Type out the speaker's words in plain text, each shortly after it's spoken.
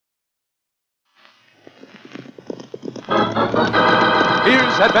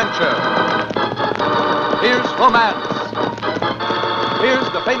Here's adventure. Here's romance. Here's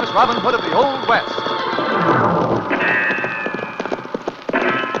the famous Robin Hood of the Old West.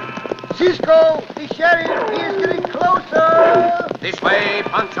 Cisco, the sheriff, he is getting closer. This way,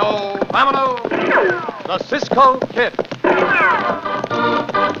 Pancho. Vámonos. The Cisco Kid.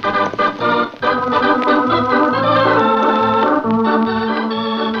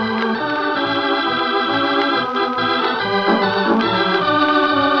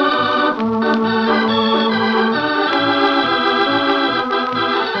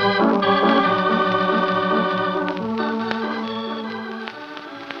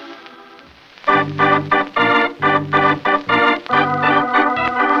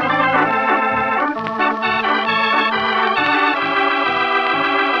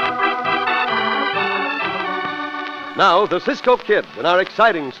 Now, the Cisco Kid in our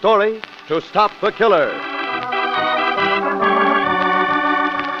exciting story, To Stop the Killer.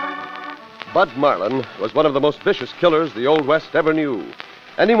 Bud Marlin was one of the most vicious killers the Old West ever knew.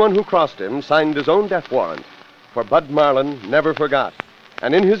 Anyone who crossed him signed his own death warrant, for Bud Marlin never forgot,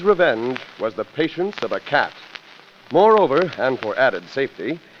 and in his revenge was the patience of a cat. Moreover, and for added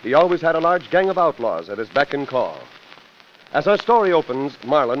safety, he always had a large gang of outlaws at his beck and call. As our story opens,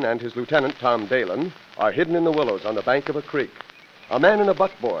 Marlin and his lieutenant, Tom Dalen, are hidden in the willows on the bank of a creek. A man in a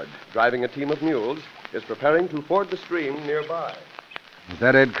buckboard, driving a team of mules, is preparing to ford the stream nearby. Is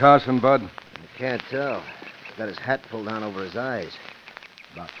that Ed Carson, Bud? I can't tell. He's got his hat pulled down over his eyes.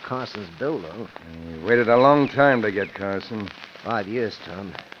 About Carson's build, though. We waited a long time to get Carson. 5 years,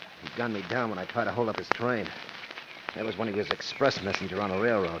 Tom. He gunned me down when I tried to hold up his train. That was when he was express messenger on a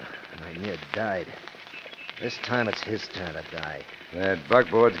railroad, and I near died. This time it's his turn to die. That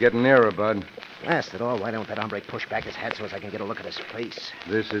buckboard's getting nearer, Bud. Blast it all, why don't that hombre push back his hat so as I can get a look at his face?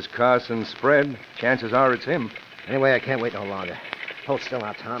 This is Carson's spread. Chances are it's him. Anyway, I can't wait no longer. Hold still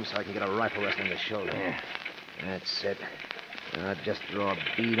now, Tom, so I can get a rifle rest in the shoulder. Yeah. That's it. I'll just draw a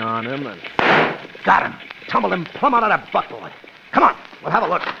bead on him and... Got him! Tumbled him plumb out of that buckboard. Come on, we'll have a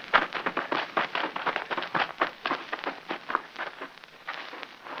look.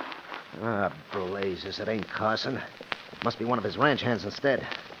 Ah, blazes, it ain't Carson. It must be one of his ranch hands instead.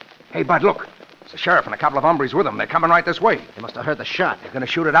 Hey, Bud, look. It's the sheriff and a couple of hombres with him. They're coming right this way. They must have heard the shot. They're going to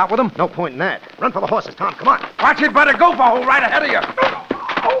shoot it out with them? No point in that. Run for the horses, Tom. Come on. Watch it, Bud. A gopher hole right ahead of you.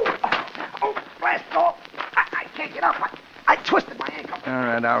 Oh, blast off. I can't get up. I twisted my ankle. All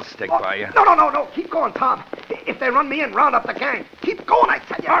right, I'll stick by you. No. Keep going, Tom. If they run me in, round up the gang. Keep going, I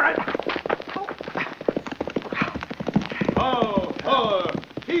tell you. All right. Oh,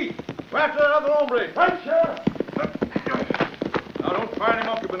 Heath, go after that other hombre. Right, Sheriff. Now, don't fire any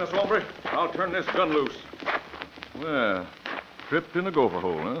monkey business, hombre. I'll turn this gun loose. Well, tripped in a gopher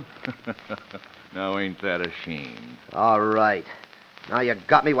hole, huh? Now, ain't that a shame? All right. Now you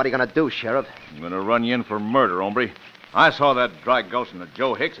got me. What are you going to do, Sheriff? I'm going to run you in for murder, hombre. I saw that dry gulch of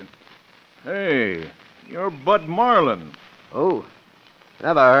Joe Hicks and... Hey, you're Bud Marlin. Oh,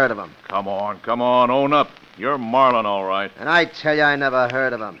 never heard of him. Come on, own up. You're Marlin, all right. And I tell you, I never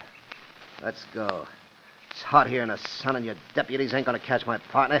heard of him. Let's go. It's hot here in the sun, and your deputies ain't going to catch my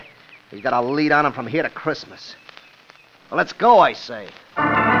partner. He's got a lead on him from here to Christmas. Well, let's go, I say.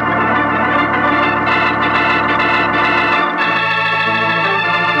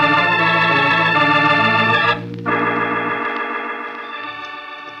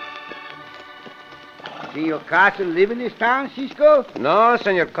 Senor Carson live in this town, Cisco? No,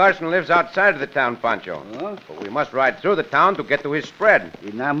 Senor Carson lives outside of the town, Pancho. Oh? But we must ride through the town to get to his spread.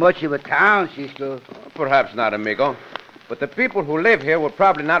 It's not much of a town, Cisco. Perhaps not, amigo. But the people who live here will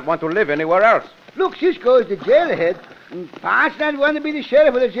probably not want to live anywhere else. Look, Cisco is the jail ahead. Pa's not want to be the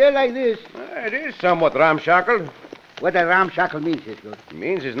sheriff of a jail like this. It is somewhat ramshackle. What does ramshackle mean, Cisco? It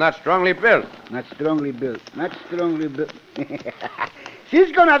means he's not strongly built. Not strongly built. Not strongly built.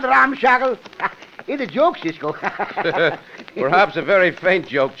 Cisco not ramshackle. It's a joke, Cisco. Perhaps a very faint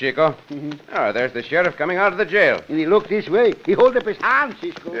joke, Chico. Oh, there's the sheriff coming out of the jail. And he looked this way. He hold up his hand,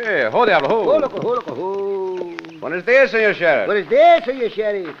 Cisco. Yeah, ho, diablo, ho. Ho. Buenos dias, senor sheriff. What is there, Senor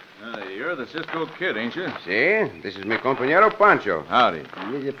Sheriff? You're the Cisco Kid, ain't you? See, this is mi compañero Pancho. Howdy.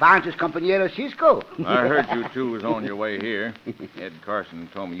 This is Pancho's compañero, Cisco. I heard you two was on your way here. Ed Carson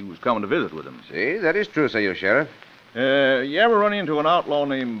told me you was coming to visit with him. See, that is true, senor sheriff. You ever run into an outlaw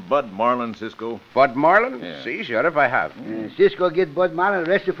named Bud Marlin, Cisco? Bud Marlin? Yeah. See, sheriff, I have. Cisco get Bud Marlin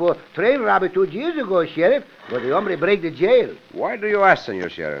arrested for train robbery 2 years ago, Sheriff. But the hombre break the jail. Why do you ask, senor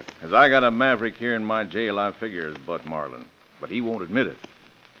sheriff? As I got a maverick here in my jail, I figure it's Bud Marlin. But he won't admit it.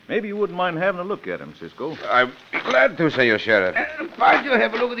 Maybe you wouldn't mind having a look at him, Cisco. I'd be glad to, senor sheriff. Pancho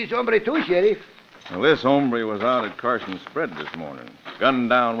have a look at this hombre too, Sheriff. Well, this hombre was out at Carson's spread this morning. Gunned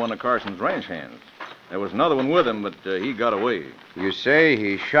down one of Carson's ranch hands. There was another one with him, but he got away. You say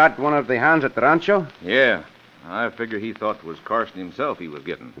he shot one of the hands at the rancho? Yeah. I figure he thought it was Carson himself he was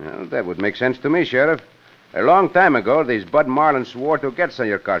getting. Well, that would make sense to me, Sheriff. A long time ago, these Bud Marlin swore to get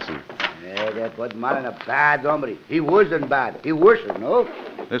Senor Carson. Yeah, that Bud Marlin a bad hombre. He wasn't bad. He worse, no?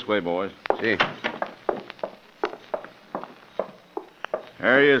 This way, boys. See.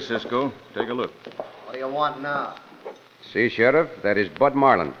 There he is, Cisco. Take a look. What do you want now? See, Sheriff, that is Bud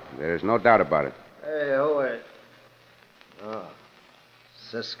Marlin. There is no doubt about it. Hey, who is... Oh,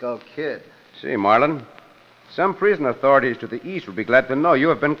 Cisco Kid. See, Marlin, some prison authorities to the east will be glad to know you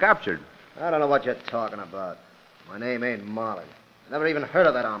have been captured. I don't know what you're talking about. My name ain't Marlin. Never even heard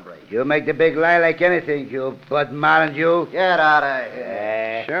of that hombre. You make the big lie like anything, you Bud Marlin, you. Get out of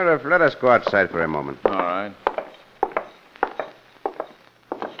here. Sheriff, let us go outside for a moment. All right.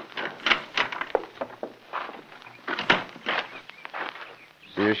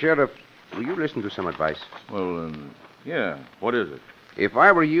 Senor Sheriff, will you listen to some advice? Well, yeah. What is it? If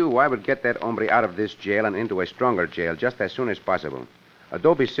I were you, I would get that hombre out of this jail and into a stronger jail just as soon as possible.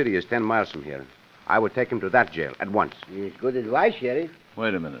 Adobe City is 10 miles from here. I would take him to that jail at once. It's good advice, Sheriff.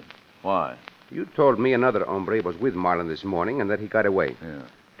 Wait a minute. Why? You told me another hombre was with Marlin this morning and that he got away. Yeah.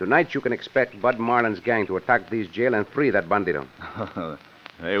 Tonight you can expect Bud Marlin's gang to attack this jail and free that bandito.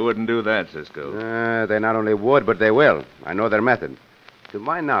 They wouldn't do that, Cisco. They not only would, but they will. I know their method. To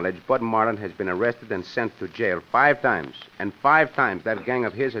my knowledge, Bud Marlin has been arrested and sent to jail 5 times. And 5 times that gang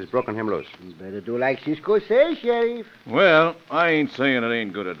of his has broken him loose. You better do like Cisco says, Sheriff. Well, I ain't saying it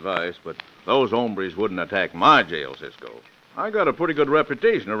ain't good advice, but those hombres wouldn't attack my jail, Cisco. I got a pretty good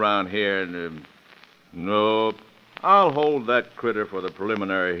reputation around here, and, no, I'll hold that critter for the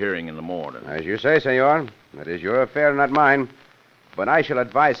preliminary hearing in the morning. As you say, senor. That is your affair, not mine. But I shall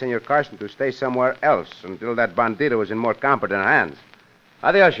advise Senor Carson to stay somewhere else until that bandito is in more competent hands.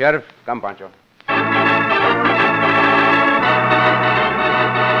 Adios, Sheriff. Come, Pancho.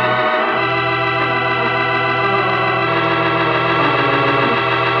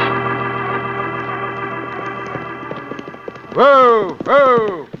 Whoa,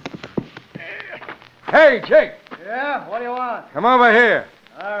 whoa. Hey, Jake, Yeah, what do you want? come over here.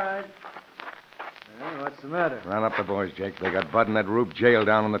 All right. What's the matter? Round up the boys, Jake. They got Bud in that roof jail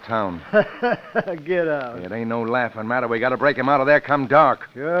down in the town. Get out. It ain't no laughing matter. We got to break him out of there come dark.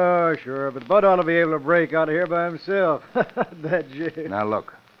 Sure. But Bud ought to be able to break out of here by himself. That jail. Now,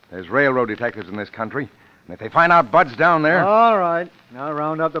 look, there's railroad detectives in this country. And if they find out Bud's down there, All right. Now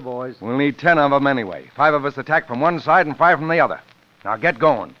round up the boys. we'll need 10 of them anyway. 5 of us attack from one side and 5 from the other. Now, get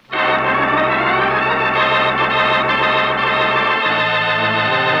going.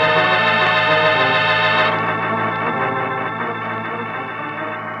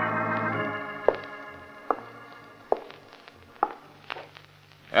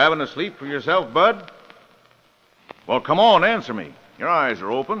 Having a sleep for yourself, Bud? Well, come on, answer me. Your eyes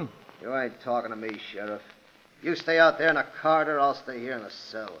are open. You ain't talking to me, Sheriff. You stay out there in the corridor, I'll stay here in the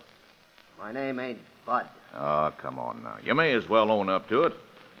cell. My name ain't Bud. Oh, come on now. You may as well own up to it.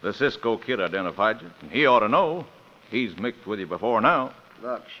 The Cisco Kid identified you, and he ought to know. He's mixed with you before now.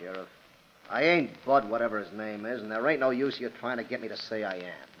 Look, Sheriff, I ain't Bud, whatever his name is, and there ain't no use you trying to get me to say I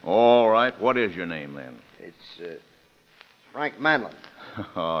am. All right. What is your name, then? It's Frank Manlin.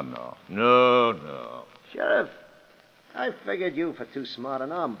 Oh, no. No. Sheriff, I figured you for too smart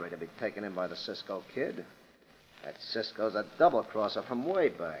an hombre to be taken in by the Cisco Kid. That Cisco's a double-crosser from way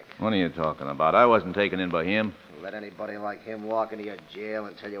back. What are you talking about? I wasn't taken in by him. Let anybody like him walk into your jail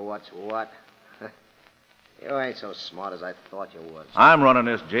and tell you what's what. You ain't so smart as I thought you was. I'm running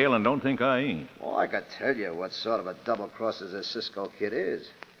this jail and don't think I ain't. Oh, I could tell you what sort of a double-crosser this Cisco Kid is.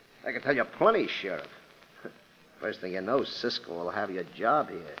 I could tell you plenty, Sheriff. First thing you know, Cisco will have your job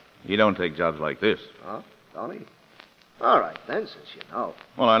here. He don't take jobs like this. Huh? Don't he? All right, then, since you know.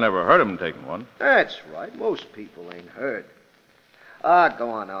 Well, I never heard of him taking one. That's right. Most people ain't heard. Go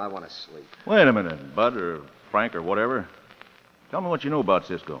on now. I want to sleep. Wait a minute, Bud or Frank or whatever. Tell me what you know about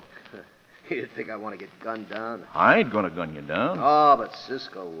Cisco. You think I want to get gunned down? I ain't gonna gun you down. Oh, but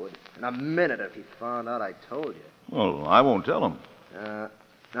Cisco would. In a minute if he found out I told you. Well, I won't tell him.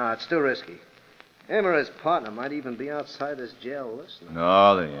 No, it's too risky. Him or his partner might even be outside this jail listening.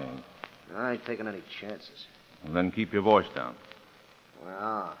 No, they ain't. I ain't taking any chances. Well, then keep your voice down.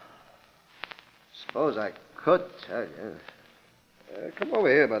 Well, suppose I could tell you. Come over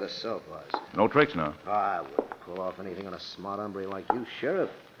here by the sofas. No tricks now. I wouldn't pull off anything on a smart hombre like you, Sheriff.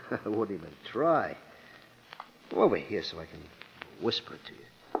 I wouldn't even try. Come over here so I can whisper to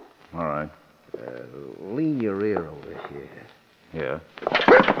you. All right. Lean your ear over here. Yeah.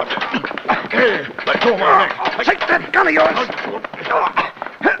 Okay, let go of my neck. Take that gun of yours.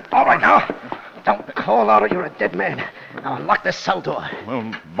 All right, now. Don't call out or you're a dead man. Now unlock this cell door.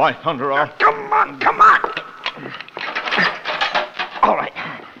 Well, by thunder, I'll... Come on, come on. All right.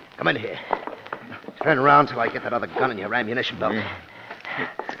 Come in here. Turn around till I get that other gun in your ammunition belt.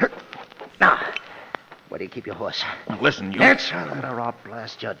 Now, where do you keep your horse? Listen, you... Answer that or I'll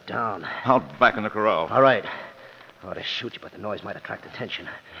blast you down. Out back in the corral. All right. I ought to shoot you, but the noise might attract attention.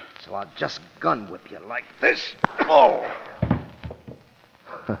 So I'll just gun whip you like this. Oh!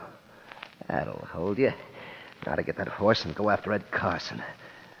 That'll hold you. Now to get that horse and go after Ed Carson.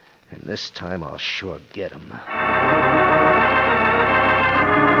 And this time I'll sure get him.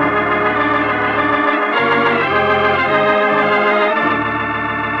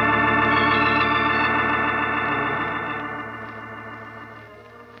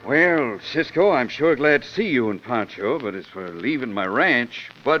 Well, Cisco, I'm sure glad to see you and Pancho, but as for leaving my ranch,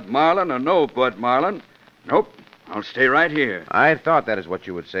 Bud Marlin or no Bud Marlin, nope, I'll stay right here. I thought that is what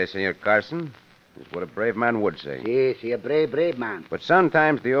you would say, Senor Carson. It's what a brave man would say. Yes, he a brave man. But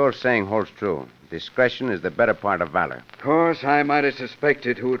sometimes the old saying holds true. Discretion is the better part of valor. Of course, I might have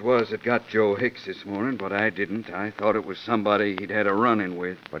suspected who it was that got Joe Hicks this morning, but I didn't. I thought it was somebody he'd had a run-in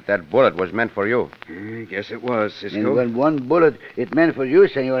with. But that bullet was meant for you. I guess it was, And Cisco. when one bullet it meant for you,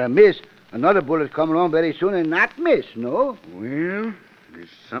 senor, miss, another bullet come along very soon and not miss, no? Well, there's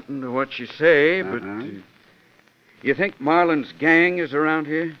something to what you say, but... Uh-huh. You think Marlin's gang is around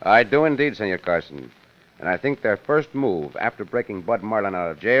here? I do indeed, Senor Carson. And I think their first move after breaking Bud Marlin out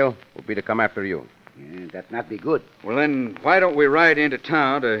of jail will be to come after you. Yeah, that not be good. Well, then, why don't we ride into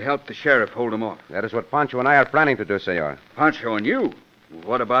town to help the sheriff hold him off? That is what Pancho and I are planning to do, Senor. Pancho and you?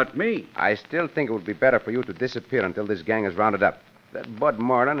 What about me? I still think it would be better for you to disappear until this gang is rounded up. That Bud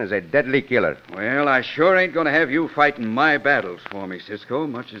Marlin is a deadly killer. Well, I sure ain't going to have you fighting my battles for me, Cisco,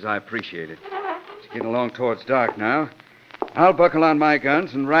 much as I appreciate it. It's getting along towards dark now. I'll buckle on my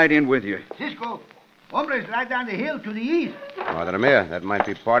guns and ride in with you. Cisco, hombres right down the hill to the east. Madre mia, that might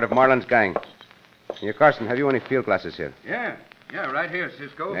be part of Marlin's gang. Senor Carson, have you any field glasses here? Yeah, right here,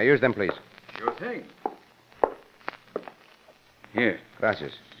 Cisco. Use them, please. Sure thing. Here.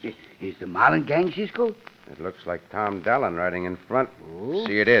 Gracias. Is the Marlin gang, Cisco? It looks like Tom Dallin riding in front. Oh.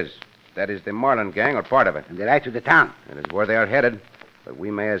 See, it is. That is the Marlin gang, or part of it. And they're right to the town. It is where they are headed. But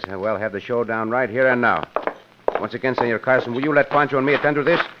we may as well have the showdown right here and now. Once again, Senor Carson, will you let Pancho and me attend to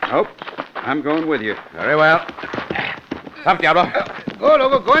this? Nope. I'm going with you. Very well. Up, Diablo. Go,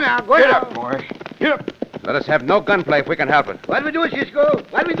 Lobo, go now, go Get now. up, boy. Get up. Let us have no gunplay if we can help it. What we do, Cisco?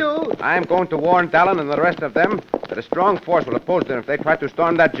 What we do? I'm going to warn Dallin and the rest of them that a strong force will oppose them if they try to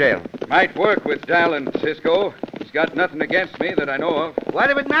storm that jail. Might work with Dallin, Cisco. He's got nothing against me that I know of. What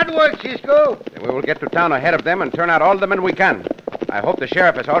if it not work, Cisco? Then we will get to town ahead of them and turn out all the men we can. I hope the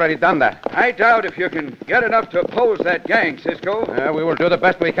sheriff has already done that. I doubt if you can get enough to oppose that gang, Cisco. We will do the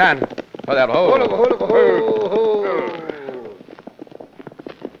best we can. For that Hold over,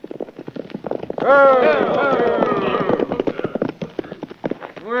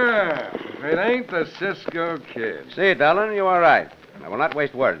 Well, if it ain't the Cisco Kid. See, Dallin, you are right. I will not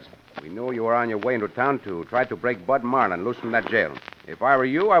waste words. We knew you were on your way into town to try to break Bud Marlin loose from that jail. If I were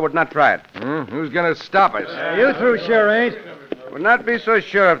you, I would not try it. Who's going to stop us? You through, sure ain't. Would not be so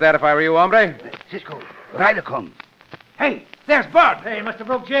sure of that if I were you, hombre. Cisco, Ryder come. Hey, there's Bud. Hey, he must have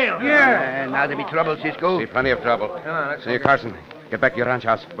broke jail. Yeah. Now there be trouble, Cisco. See, plenty of trouble. Senor Carson, get back to your ranch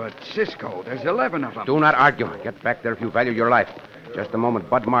house. But, Cisco, there's 11 of them. Do not argue. Get back there if you value your life. Just the moment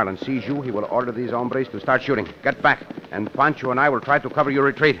Bud Marlin sees you, he will order these hombres to start shooting. Get back, and Pancho and I will try to cover your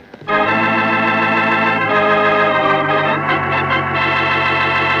retreat.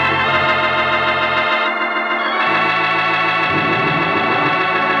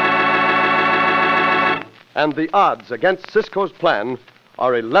 And the odds against Cisco's plan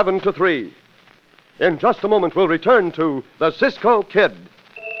are 11-3. In just a moment, we'll return to the Cisco Kid.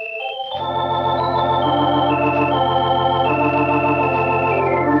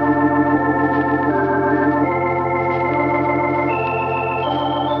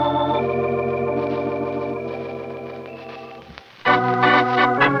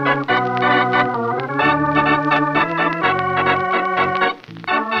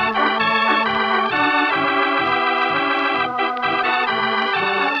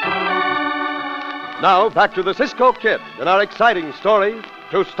 Now, back to the Cisco Kid and our exciting story,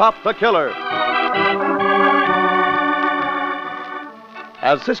 To Stop the Killer.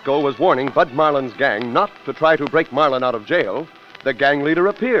 As Cisco was warning Bud Marlin's gang not to try to break Marlin out of jail, the gang leader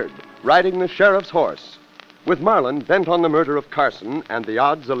appeared, riding the sheriff's horse. With Marlin bent on the murder of Carson and the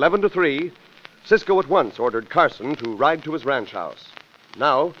odds 11-3, Cisco at once ordered Carson to ride to his ranch house.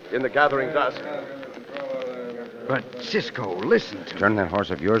 Now, in the gathering dusk, But, Cisco, listen to me. Turn that horse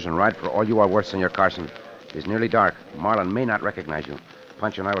of yours and ride for all you are worth, Senor Carson. It is nearly dark. Marlin may not recognize you.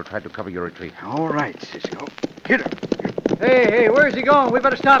 Pancho and I will try to cover your retreat. All right, Cisco. Hit her. Hey, where's he going? We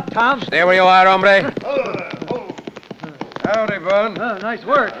better stop, Tom. Stay where you are, hombre. Howdy, Bud. Nice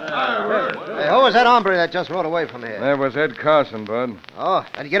work. Hey, who was that hombre that just rode away from here? That was Ed Carson, Bud. Oh,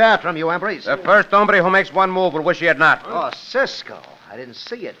 and get after him, you hombres. The first hombre who makes one move will wish he had not. Oh, Cisco. I didn't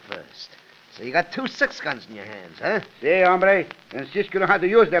see it first. So you got 2 6-guns in your hands, huh? See, hombre, and Cisco know how to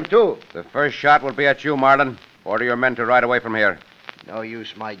use them, too. The first shot will be at you, Marlin. Order your men to ride away from here. No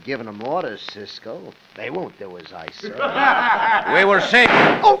use my giving them orders, Cisco. They won't do as I say. We will see.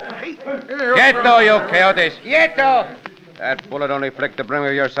 Oh, hey. Quieto, you coyotes. Quieto! That bullet only flicked the brim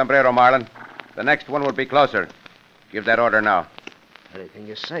of your sombrero, Marlin. The next one will be closer. Give that order now. Anything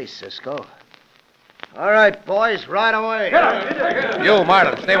you say, Cisco. All right, boys, ride away. You,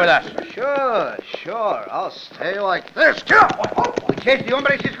 Marlin, stay with us. Sure. I'll stay like this. We chase the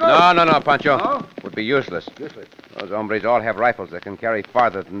hombre, Cisco? No, Pancho. No? Would be useless. Useless. Those hombres all have rifles that can carry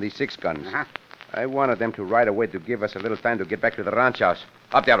farther than these 6 guns. Uh-huh. I wanted them to ride away to give us a little time to get back to the ranch house.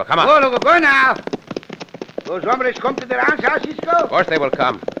 Up, Diablo, come on. Go now. Those hombres come to the ranch house, Cisco? Of course they will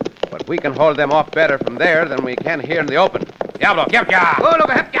come. But we can hold them off better from there than we can here in the open. Diablo, get ya! Go,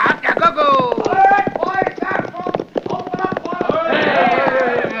 go. All right, boys, open up,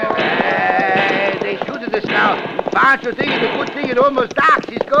 They shoot at us now. Pancho think it's a good thing it's almost dark,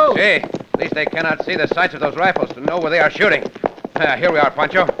 Cisco. See, at least they cannot see the sights of those rifles to know where they are shooting. Here we are,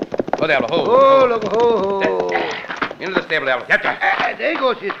 Pancho. Go, Diablo, Ho. Into the stable, Diablo. Get ya! There you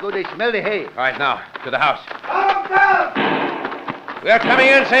go, Cisco. They smell the hay. All right, now, to the house. We are coming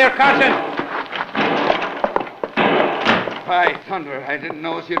in, Senor Carson. By thunder, I didn't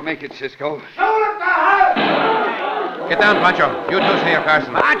know you'd make it, Cisco. Get down, Pancho. You too, Senor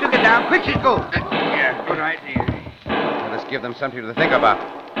Carson. Pancho, get down. Quick, Cisco. Yeah, good idea. Let's give them something to think about.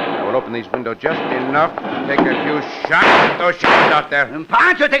 I will open these windows just enough to take a few shots at those shots out there. And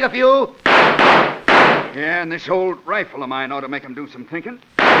Pancho, take a few. Yeah, and this old rifle of mine ought to make him do some thinking.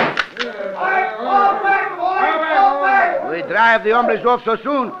 We drive the hombres off so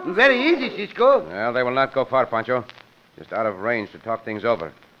soon. Very easy, Cisco. Well, they will not go far, Pancho. Just out of range to talk things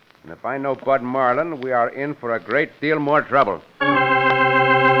over. And if I know Bud Marlin, we are in for a great deal more trouble. All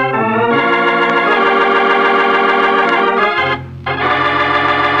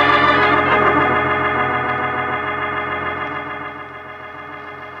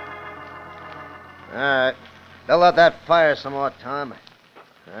right. Fill out that fire some more, Tom.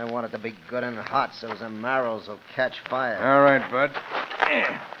 I want it to be good and hot so the marrows will catch fire. All right, Bud.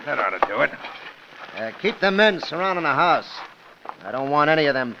 That ought to do it. Keep the men surrounding the house. I don't want any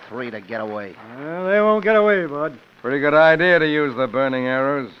of them 3 to get away. Well, they won't get away, Bud. Pretty good idea to use the burning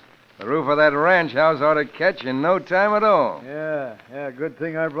arrows. The roof of that ranch house ought to catch in no time at all. Yeah, good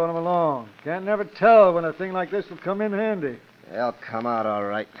thing I brought them along. Can't never tell when a thing like this will come in handy. They'll come out all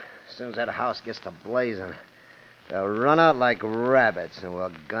right. As soon as that house gets to blazing, they'll run out like rabbits and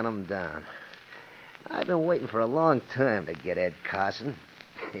we'll gun them down. I've been waiting for a long time to get Ed Carson.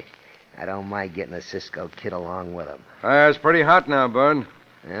 I don't mind getting a Cisco kid along with him. Fire's pretty hot now, Bud.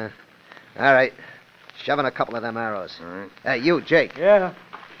 Yeah? All right. Shove in a couple of them arrows. All right. Hey, you, Jake. Yeah.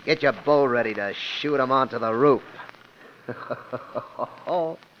 Get your bow ready to shoot them onto the roof.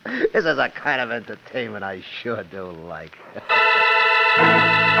 This is a kind of entertainment I sure do like.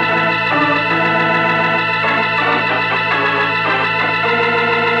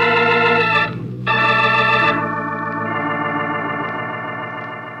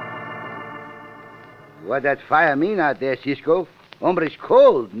 What that fire mean out there, Cisco? Hombre's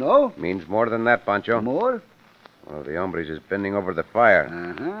cold, no? Means more than that, Pancho. More? One of the hombres is bending over the fire.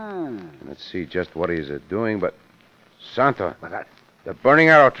 Uh-huh. Let's see just what he's doing, but... Santo. What's that? The burning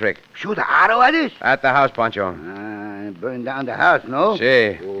arrow trick. Shoot the arrow at us? At the house, Pancho. Burn down the house, no?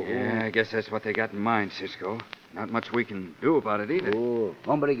 See. Yeah, I guess that's what they got in mind, Cisco. Not much we can do about it either. Oh,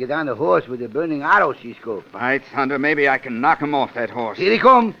 hombre get on the horse with the burning arrow, Cisco. By thunder, maybe I can knock him off that horse. Here he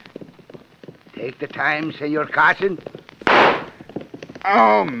come. Take the time, Senor Carson.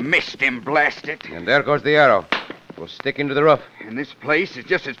 Oh, missed him, blast it. And there goes the arrow. It will stick into the roof. And this place is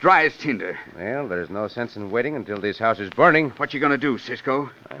just as dry as tinder. Well, there's no sense in waiting until this house is burning. What you gonna do,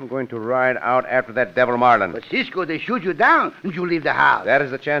 Cisco? I'm going to ride out after that devil Marlin. But, Cisco, they shoot you down and you leave the house. That is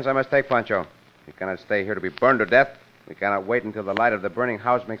the chance I must take, Pancho. We cannot stay here to be burned to death. We cannot wait until the light of the burning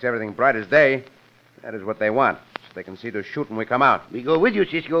house makes everything bright as day. That is what they want, so they can see to shoot when we come out. We go with you,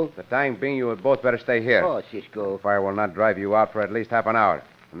 Cisco. The time being, you had both better stay here. Oh, Cisco. The fire will not drive you out for at least half an hour.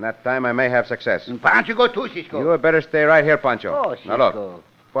 In that time, I may have success. And Pancho go too, Cisco. You had better stay right here, Pancho. Oh, Now, look. Cisco.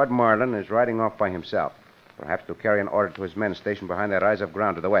 Bud Marlin is riding off by himself. Perhaps to carry an order to his men stationed behind that rise of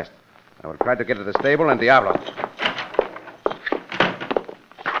ground to the west. I will try to get to the stable and Diablo. If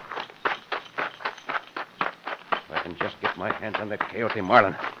I can just get my hands on that Coyote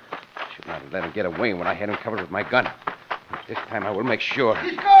Marlin. Should not have let him get away when I had him covered with my gun. This time I will make sure.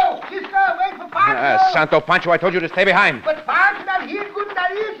 Cisco! Cisco, wait for Pancho! Santo Pancho, I told you to stay behind. But Pancho not here, good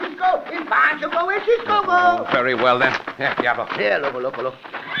not here, Cisco. And Pancho go where Cisco go. Very well, then. Here, Diablo. Here, look. Look,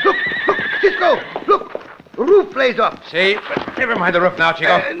 Cisco, look. The roof blaze up. See? But never mind the roof now,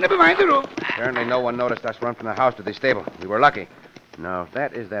 Chico. Never mind the roof. Apparently no one noticed us run from the house to the stable. We were lucky. Now, if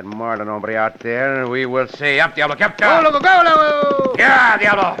that is that Marlin hombre out there, we will see. Up, Diablo. Come, Go, Loco, go, Loco. Yeah,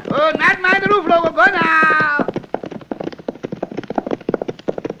 Diablo. Oh, not mind the roof, Loco. Go now.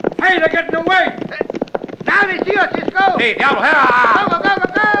 Hey, they're getting away! Now they see us, Cisco. Hey, Diablo.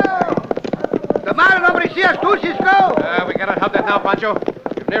 Go. The Marlin hombre see us too, Cisco. We cannot help that now, Pancho.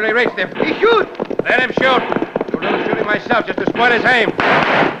 You've nearly reached him. He shoot. Let him shoot. Do a little shooting myself just to spoil his aim.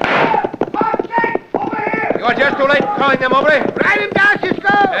 Over here. You are just too late calling them, hombre. Ride him down,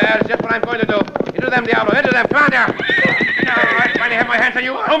 Cisco. That's just what I'm going to do. Into them, Diablo. Into them. Come on there. Now, I finally have my hands on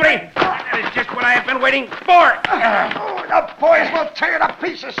you, hombre. That is just what I have been waiting for. The boys will tear you to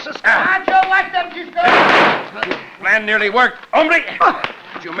pieces, Cisco. Pancho, watch them, Cisco. Plan nearly worked, hombre.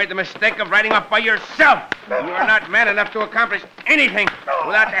 But you made the mistake of riding off by yourself. You are not man enough to accomplish anything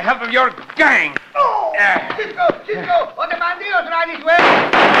without the help of your gang. Cisco, all the bandidos ride this way.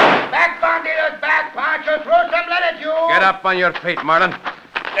 Back, bandidos, back. Pancho, throw some lead at you. Get up on your feet, Marlin.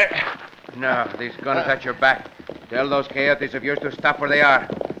 Now, these guns at your back. Tell those coyotes of yours to stop where they are.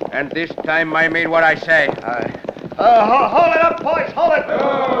 And this time I mean what I say. Hold it up, boys, hold it.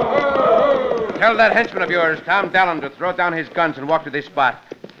 Tell that henchman of yours, Tom Dallin, to throw down his guns and walk to this spot.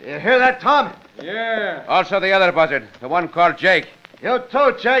 You hear that, Tom? Yeah. Also the other buzzard, the one called Jake. You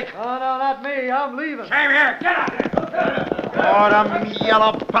too, Jake. No, not me. I'm leaving. Same here. Get up. Oh, them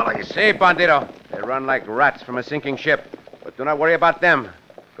yellow bellies. See, Bandito, they run like rats from a sinking ship. But do not worry about them,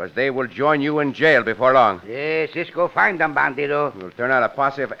 because they will join you in jail before long. Yes, Cisco, find them, bandido. We'll turn out a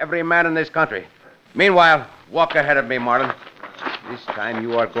posse of every man in this country. Meanwhile, walk ahead of me, Marlin. This time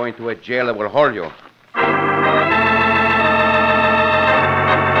you are going to a jail that will hold you.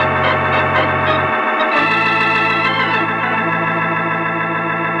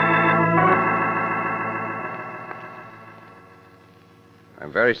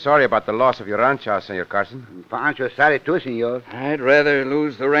 I'm very sorry about the loss of your ranch house, Senor Carson. Pancho sorry too, senor. I'd rather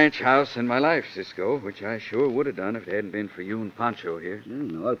lose the ranch house than my life, Cisco, which I sure would have done if it hadn't been for you and Pancho here.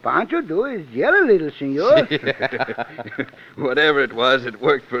 All Pancho do is yell a little, senor. Whatever it was, it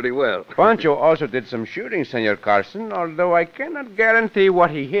worked pretty well. Pancho also did some shooting, Senor Carson, although I cannot guarantee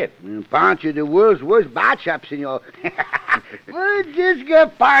what he hit. Pancho, the world's worst bat shop, senor. Well, just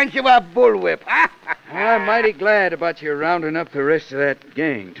give Pancho a bullwhip. I'm mighty glad about you rounding up the rest of that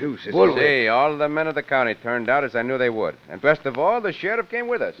gang, too, Cisco. See, all the men of the county turned out as I knew they would. And best of all, the sheriff came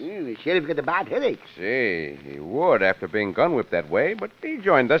with us. The sheriff got a bad headache. See, he would after being gun whipped that way, but he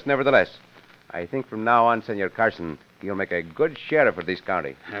joined us nevertheless. I think from now on, Senor Carson, he'll make a good sheriff of this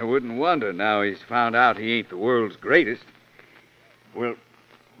county. I wouldn't wonder now he's found out he ain't the world's greatest. Well,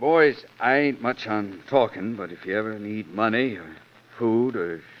 boys, I ain't much on talking, but if you ever need money or food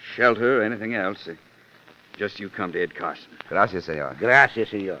or shelter or anything else, just you come to Ed Carson. Gracias, senor. Gracias,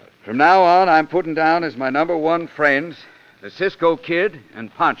 senor. From now on, I'm putting down as my number one friends the Cisco Kid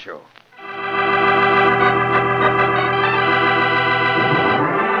and Pancho.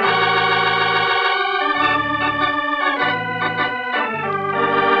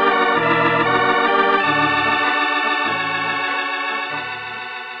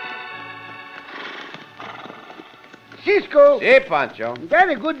 Cisco, Si, Pancho. got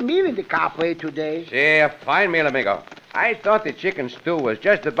a good meal in the cafe today. Si, a fine meal, amigo. I thought the chicken stew was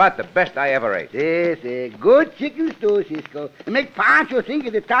just about the best I ever ate. Yes, a good chicken stew, Cisco. And make Pancho think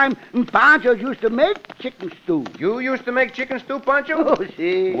of the time Pancho used to make chicken stew. You used to make chicken stew, Pancho? Oh,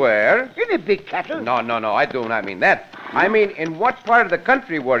 see. Where? In a big kettle. No, I do not mean that. I mean, in what part of the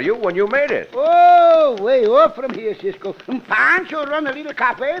country were you when you made it? Oh, way off from here, Cisco. And Pancho run a little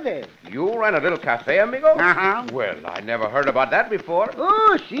cafe there. You ran a little cafe, amigo? Uh-huh. Well, I never heard about that before.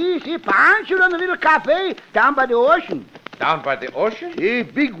 Oh, see, Pancho run a little cafe down by the ocean. Down by the ocean? See,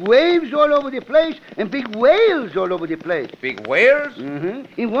 big waves all over the place and big whales all over the place. Big whales?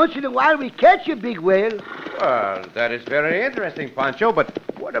 Mm-hmm. And once in a while we catch a big whale. Well, that is very interesting, Pancho, but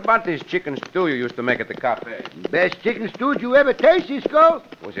what about this chicken stew you used to make at the cafe? Best chicken stew you ever taste, Cisco.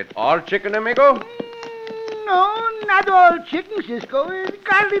 Was it all chicken, amigo? No, not all chicken, Cisco. It's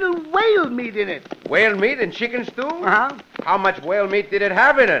got a little whale meat in it. Whale meat and chicken stew? Uh-huh. How much whale meat did it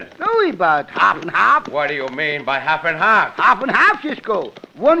have in it? No, about half and half. What do you mean by half and half? Half and half, Cisco.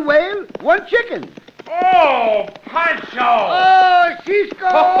 One whale, one chicken. Oh, Pancho! Oh, Cisco!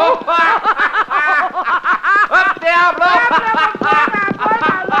 Up, Diablo!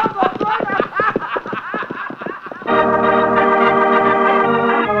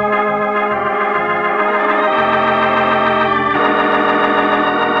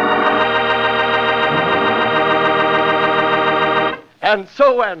 And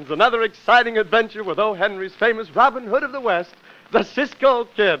so ends another exciting adventure with O. Henry's famous Robin Hood of the West, the Cisco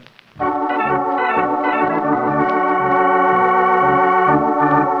Kid.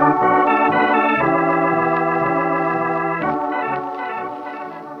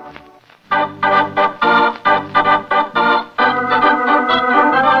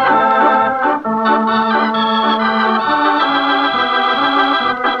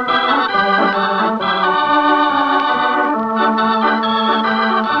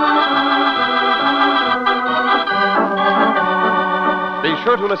 Be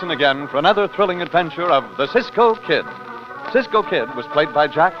sure to listen again for another thrilling adventure of the Cisco Kid. Cisco Kid was played by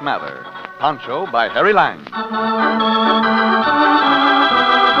Jack Mather, Pancho by Harry Lang.